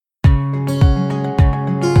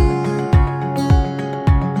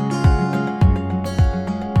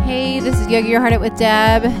Yoga Your Heart Out with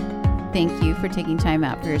Deb. Thank you for taking time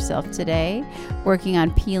out for yourself today, working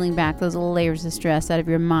on peeling back those layers of stress out of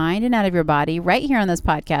your mind and out of your body right here on this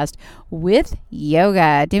podcast with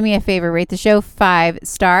yoga. Do me a favor, rate the show 5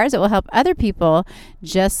 stars. It will help other people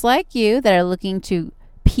just like you that are looking to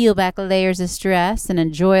peel back layers of stress and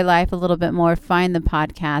enjoy life a little bit more. Find the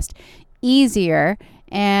podcast easier.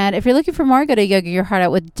 And if you're looking for more, go to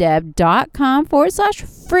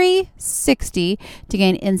yogayourheartoutwithdeb.com/free60 to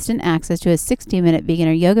gain instant access to a 60-minute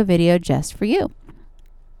beginner yoga video just for you.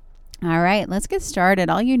 All right, let's get started.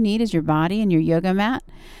 All you need is your body and your yoga mat.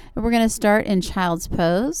 And we're going to start in child's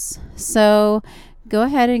pose. So go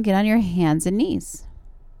ahead and get on your hands and knees.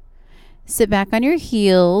 Sit back on your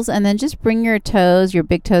heels and then just bring your toes, your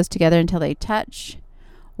big toes together until they touch.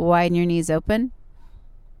 Widen your knees open.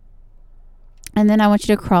 And then I want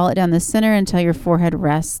you to crawl it down the center until your forehead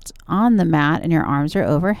rests on the mat and your arms are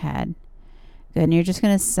overhead. Good. And you're just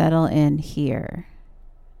going to settle in here.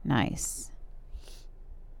 Nice.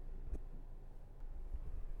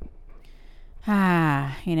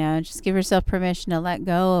 Just give yourself permission to let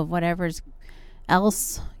go of whatever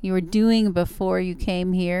else you were doing before you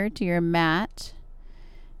came here to your mat.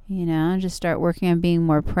 Just start working on being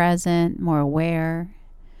more present, more aware.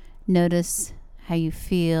 Notice how you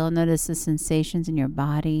feel. Notice the sensations in your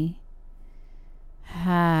body.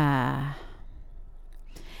 And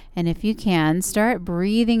if you can, start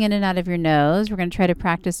breathing in and out of your nose. We're going to try to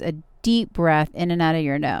practice a deep breath in and out of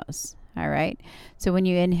your nose. All right. So when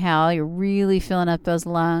you inhale, you're really filling up those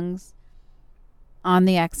lungs. On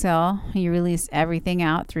the exhale, you release everything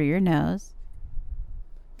out through your nose.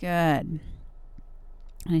 Good.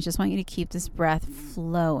 And I just want you to keep this breath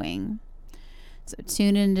flowing. So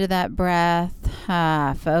tune into that breath.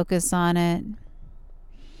 Focus on it.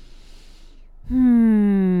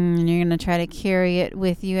 And you're going to try to carry it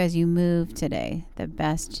with you as you move today the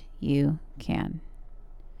best you can.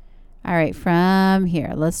 All right, from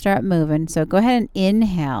here, let's start moving. So go ahead and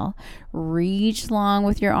inhale. Reach long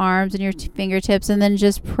with your arms and your fingertips, and then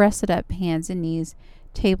just press it up, hands and knees,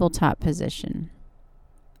 tabletop position.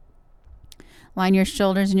 Line your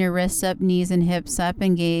shoulders and your wrists up, knees and hips up,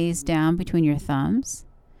 and gaze down between your thumbs.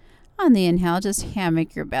 On the inhale, just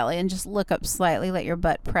hammock your belly and just look up slightly. Let your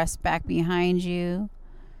butt press back behind you.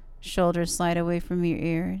 Shoulders slide away from your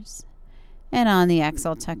ears. And on the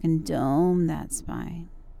exhale, tuck and dome that spine.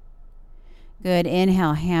 Good.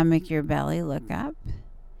 Inhale, hammock your belly, look up.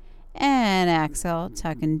 And exhale,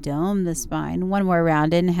 tuck and dome the spine. One more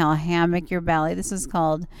round. Inhale, hammock your belly. This is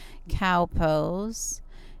called cow pose.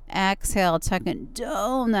 Exhale, tuck and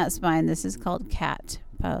dome that spine. This is called cat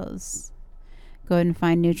pose. Go ahead and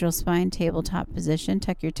find neutral spine, tabletop position.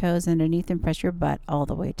 Tuck your toes underneath and press your butt all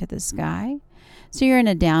the way to the sky. So you're in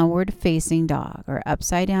a downward facing dog or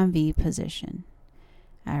upside down V position.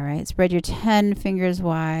 All right, spread your 10 fingers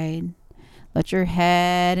wide. Let your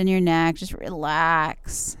head and your neck just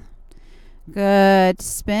relax. Good.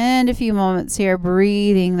 Spend a few moments here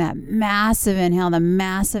breathing that massive inhale, the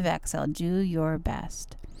massive exhale. Do your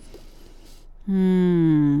best.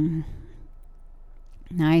 Nice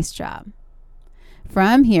job.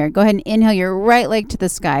 From here, go ahead and inhale your right leg to the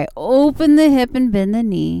sky. Open the hip and bend the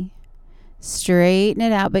knee. Straighten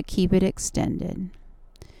it out, but keep it extended.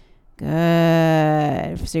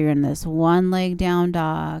 Good. So you're in this one leg down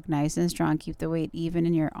dog. Nice and strong. Keep the weight even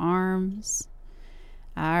in your arms.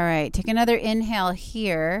 All right. Take another inhale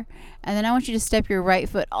here. And then I want you to step your right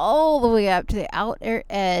foot all the way up to the outer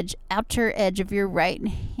edge of your right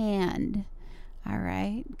hand. All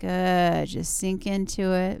right. Good. Just sink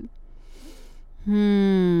into it.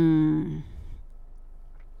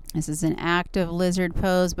 This is an active lizard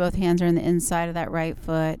pose. Both hands are on the inside of that right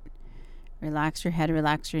foot. Relax your head,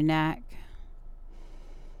 relax your neck.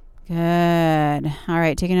 Good. All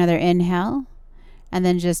right, take another inhale. And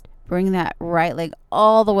then just bring that right leg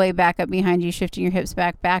all the way back up behind you, shifting your hips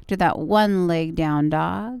back to that one leg down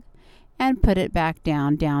dog. And put it back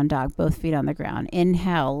down dog, both feet on the ground.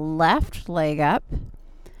 Inhale, left leg up.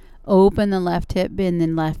 Open the left hip, bend the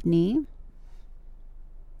left knee.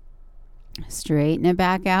 Straighten it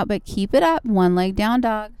back out, but keep it up. One leg down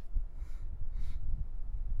dog.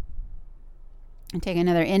 And take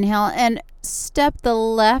another inhale and step the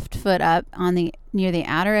left foot up near the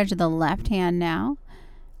outer edge of the left hand now.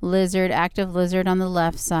 Lizard, active lizard on the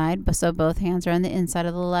left side. So both hands are on the inside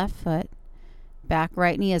of the left foot. Back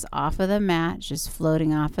right knee is off of the mat, just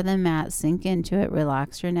floating off of the mat. Sink into it.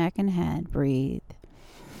 Relax your neck and head. Breathe.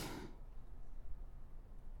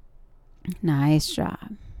 Nice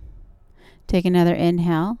job. Take another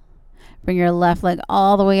inhale. Bring your left leg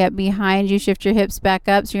all the way up behind you. Shift your hips back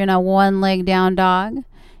up so you're in a one leg down dog.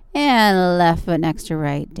 And left foot next to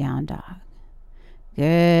right down dog.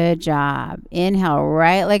 Good job. Inhale,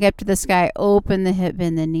 right leg up to the sky. Open the hip,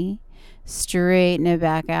 bend the knee. Straighten it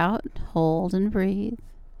back out. Hold and breathe.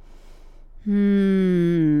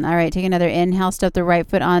 All right, take another inhale. Step the right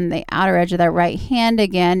foot on the outer edge of that right hand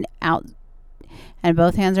again. Out. And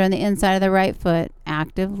both hands are on the inside of the right foot.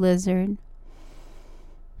 Active lizard.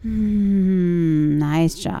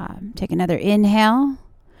 Nice job. Take another inhale.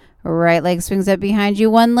 Right leg swings up behind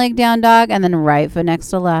you. One leg down dog. And then right foot next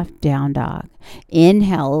to left. Down dog.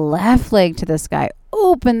 Inhale. Left leg to the sky.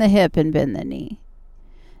 Open the hip and bend the knee.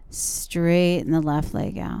 Straighten the left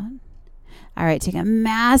leg out. All right. Take a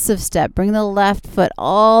massive step. Bring the left foot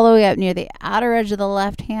all the way up near the outer edge of the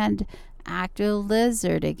left hand. Active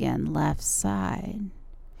lizard again. Left side.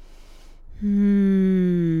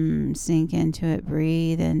 Sink into it.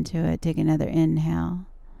 Breathe into it. Take another inhale.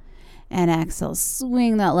 And exhale.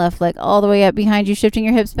 Swing that left leg all the way up behind you, shifting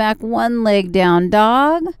your hips back. One leg down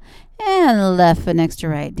dog. And left foot next to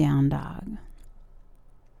right, down dog.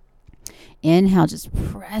 Inhale, just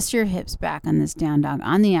press your hips back on this down dog.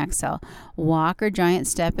 On the exhale, walk or giant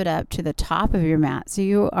step it up to the top of your mat so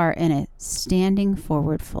you are in a standing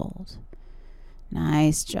forward fold.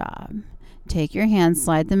 Nice job. Take your hands,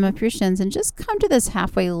 slide them up your shins, and just come to this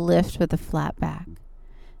halfway lift with a flat back.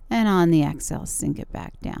 And on the exhale, sink it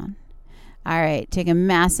back down. All right, take a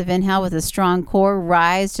massive inhale with a strong core.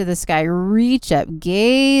 Rise to the sky, reach up,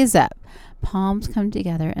 gaze up. Palms come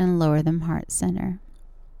together and lower them heart center.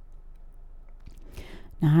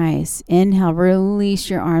 Nice. Inhale, release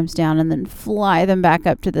your arms down and then fly them back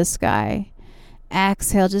up to the sky.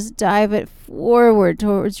 Exhale, just dive it forward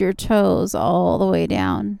towards your toes all the way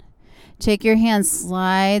down. Take your hands,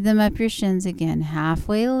 slide them up your shins again.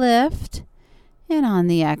 Halfway lift. And on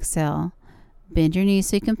the exhale, bend your knees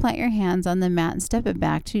so you can plant your hands on the mat and step it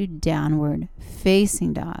back to downward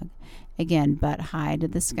facing dog. Again, butt high to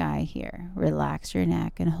the sky here. Relax your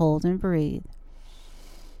neck and hold and breathe.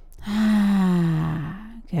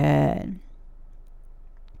 Good.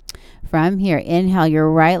 From here, inhale your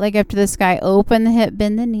right leg up to the sky. Open the hip,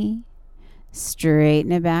 bend the knee.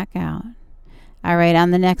 Straighten it back out. All right,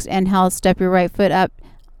 on the next inhale, step your right foot up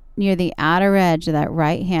near the outer edge of that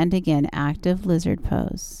right hand again. Active lizard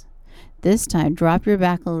pose. This time, drop your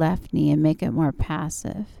back left knee and make it more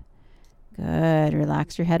passive. Good.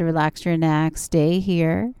 Relax your head, relax your neck. Stay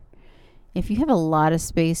here. If you have a lot of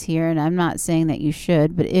space here, and I'm not saying that you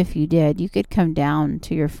should, but if you did, you could come down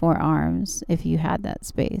to your forearms if you had that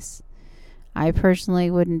space. I personally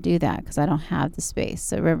wouldn't do that because I don't have the space.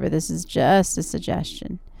 So remember, this is just a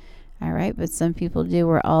suggestion. All right, but some people do.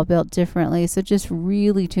 We're all built differently. So just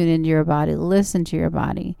really tune into your body. Listen to your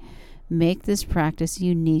body. Make this practice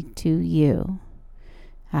unique to you.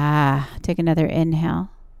 Take another inhale.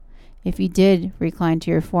 If you did recline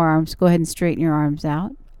to your forearms, go ahead and straighten your arms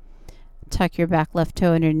out. Tuck your back left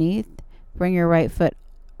toe underneath. Bring your right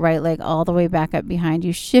leg all the way back up behind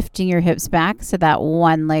you, shifting your hips back so that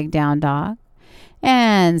one leg down dog.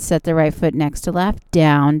 And set the right foot next to left,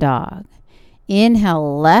 down dog.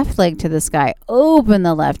 Inhale, left leg to the sky. Open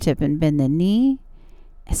the left hip and bend the knee.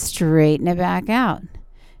 Straighten it back out.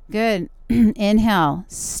 Good. Inhale,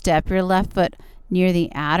 step your left foot near the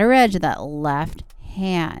outer edge of that left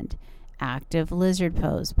hand. Active lizard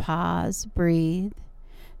pose. Pause, breathe.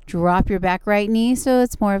 Drop your back right knee so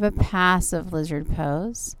it's more of a passive lizard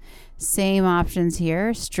pose. Same options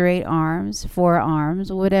here. Straight arms,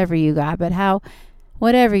 forearms, whatever you got, but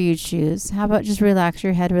whatever you choose. How about just relax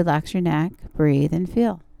your head, relax your neck, breathe and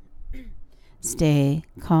feel. Stay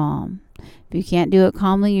calm. If you can't do it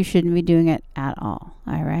calmly, you shouldn't be doing it at all.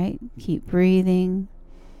 All right? Keep breathing.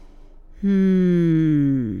 All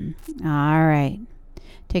right.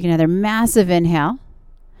 Take another massive inhale.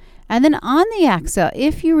 And then on the exhale,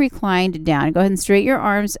 if you reclined down, go ahead and straighten your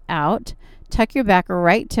arms out. Tuck your back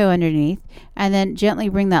right toe underneath. And then gently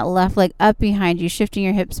bring that left leg up behind you, shifting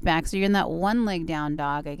your hips back. So you're in that one leg down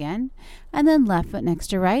dog again. And then left foot next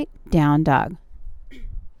to right, down dog.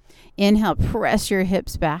 Inhale, press your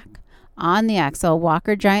hips back. On the exhale, walk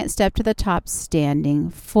or giant step to the top, standing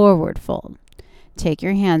forward fold. Take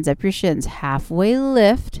your hands up your shins, halfway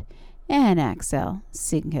lift, and exhale,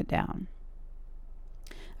 sink it down.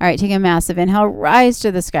 All right, take a massive inhale, rise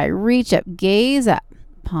to the sky, reach up, gaze up.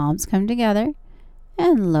 Palms come together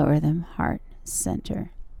and lower them heart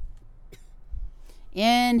center.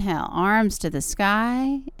 Inhale, arms to the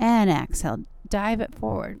sky, and exhale, dive it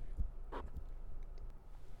forward.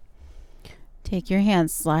 Take your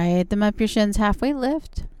hands, slide them up your shins, halfway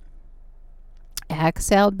lift.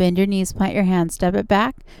 Exhale, bend your knees, plant your hands, step it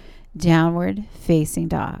back, downward facing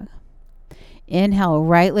dog. Inhale,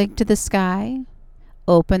 right leg to the sky.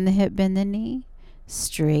 Open the hip, bend the knee.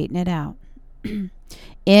 Straighten it out.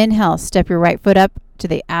 Inhale, step your right foot up to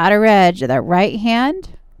the outer edge of the right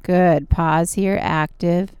hand. Good. Pause here,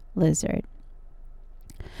 active lizard.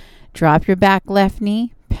 Drop your back left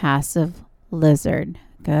knee, passive lizard.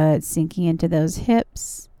 Good. Sinking into those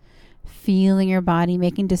hips, feeling your body,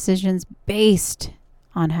 making decisions based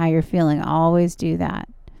on how you're feeling. Always do that.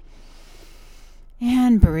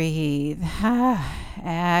 And breathe.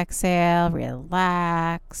 Exhale,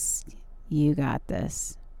 relax. You got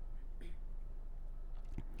this.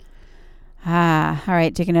 All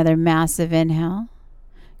right, take another massive inhale.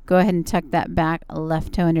 Go ahead and tuck that back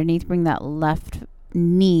left toe underneath. Bring that left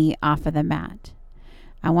knee off of the mat.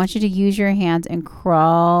 I want you to use your hands and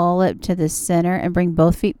crawl it to the center and bring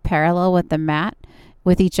both feet parallel with the mat,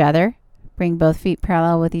 with each other. Bring both feet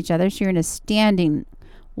parallel with each other. So you're in a standing,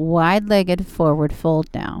 wide-legged forward fold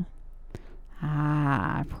now.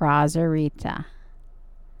 Prasarita.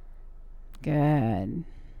 Good.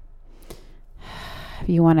 If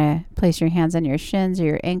you want to place your hands on your shins or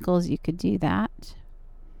your ankles, you could do that.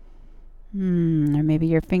 Or maybe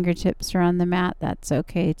your fingertips are on the mat. That's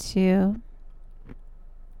okay too.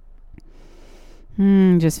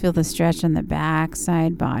 Just feel the stretch on the back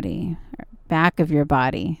side body, or back of your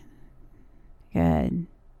body. Good.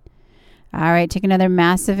 All right, take another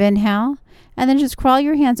massive inhale. And then just crawl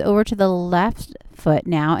your hands over to the left foot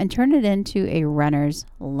now and turn it into a runner's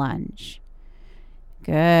lunge.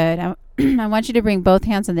 Good. I want you to bring both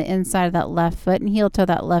hands on the inside of that left foot and heel toe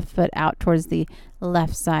that left foot out towards the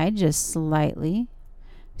left side just slightly.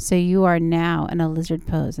 So you are now in a lizard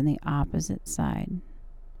pose on the opposite side.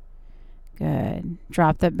 Good.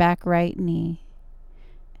 Drop that back right knee.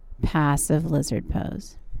 Passive lizard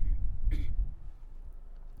pose.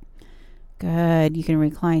 Good. You can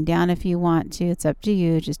recline down if you want to. It's up to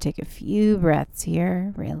you. Just take a few breaths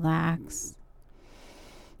here. Relax.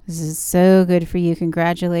 This is so good for you.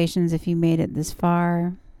 Congratulations if you made it this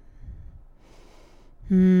far.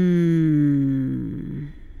 All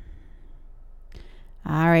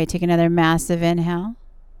right, take another massive inhale.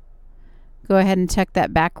 Go ahead and tuck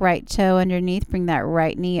that back right toe underneath. Bring that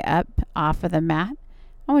right knee up off of the mat.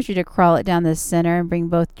 I want you to crawl it down the center and bring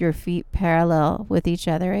both your feet parallel with each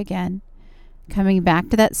other again. Coming back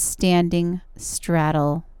to that standing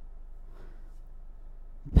straddle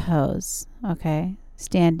pose. Okay.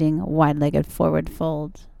 Standing wide-legged forward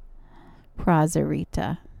fold.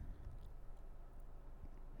 Prasarita.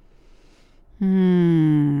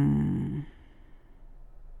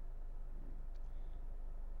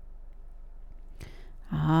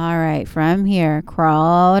 All right, from here,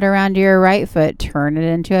 crawl it around to your right foot. Turn it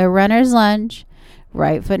into a runner's lunge.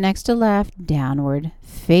 Right foot next to left, downward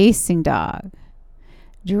facing dog.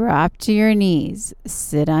 Drop to your knees.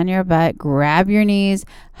 Sit on your butt. Grab your knees.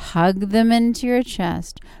 Hug them into your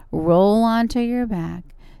chest. Roll onto your back.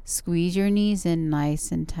 Squeeze your knees in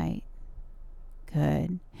nice and tight.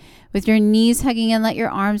 Good. With your knees hugging in, let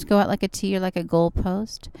your arms go out like a T or like a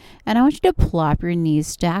goalpost. And I want you to plop your knees,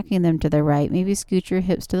 stacking them to the right. Maybe scoot your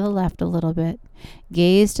hips to the left a little bit.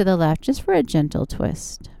 Gaze to the left just for a gentle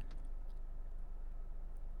twist.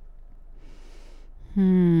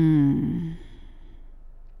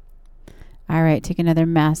 All right, take another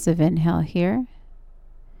massive inhale here.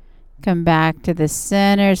 Come back to the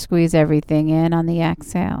center. Squeeze everything in on the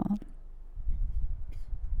exhale.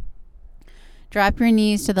 Drop your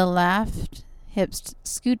knees to the left. Hips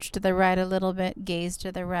scooch to the right a little bit. Gaze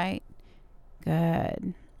to the right.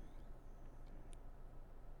 Good.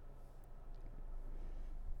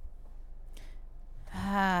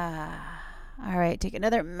 All right, take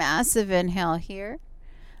another massive inhale here.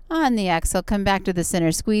 On the exhale, come back to the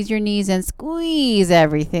center. Squeeze your knees in. Squeeze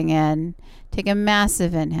everything in. Take a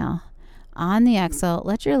massive inhale. On the exhale,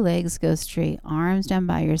 let your legs go straight. Arms down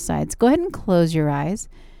by your sides. Go ahead and close your eyes.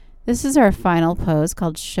 This is our final pose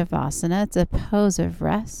called Shavasana. It's a pose of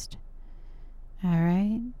rest. All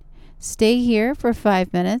right. Stay here for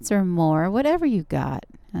 5 minutes or more, whatever you got,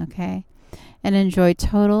 okay? And enjoy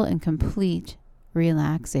total and complete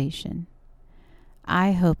relaxation.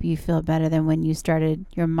 I hope you feel better than when you started.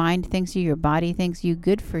 Your mind thanks you, your body thanks you.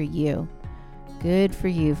 Good for you. Good for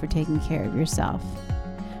you for taking care of yourself.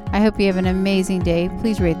 I hope you have an amazing day.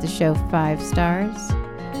 Please rate the show 5 stars.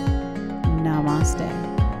 Namaste.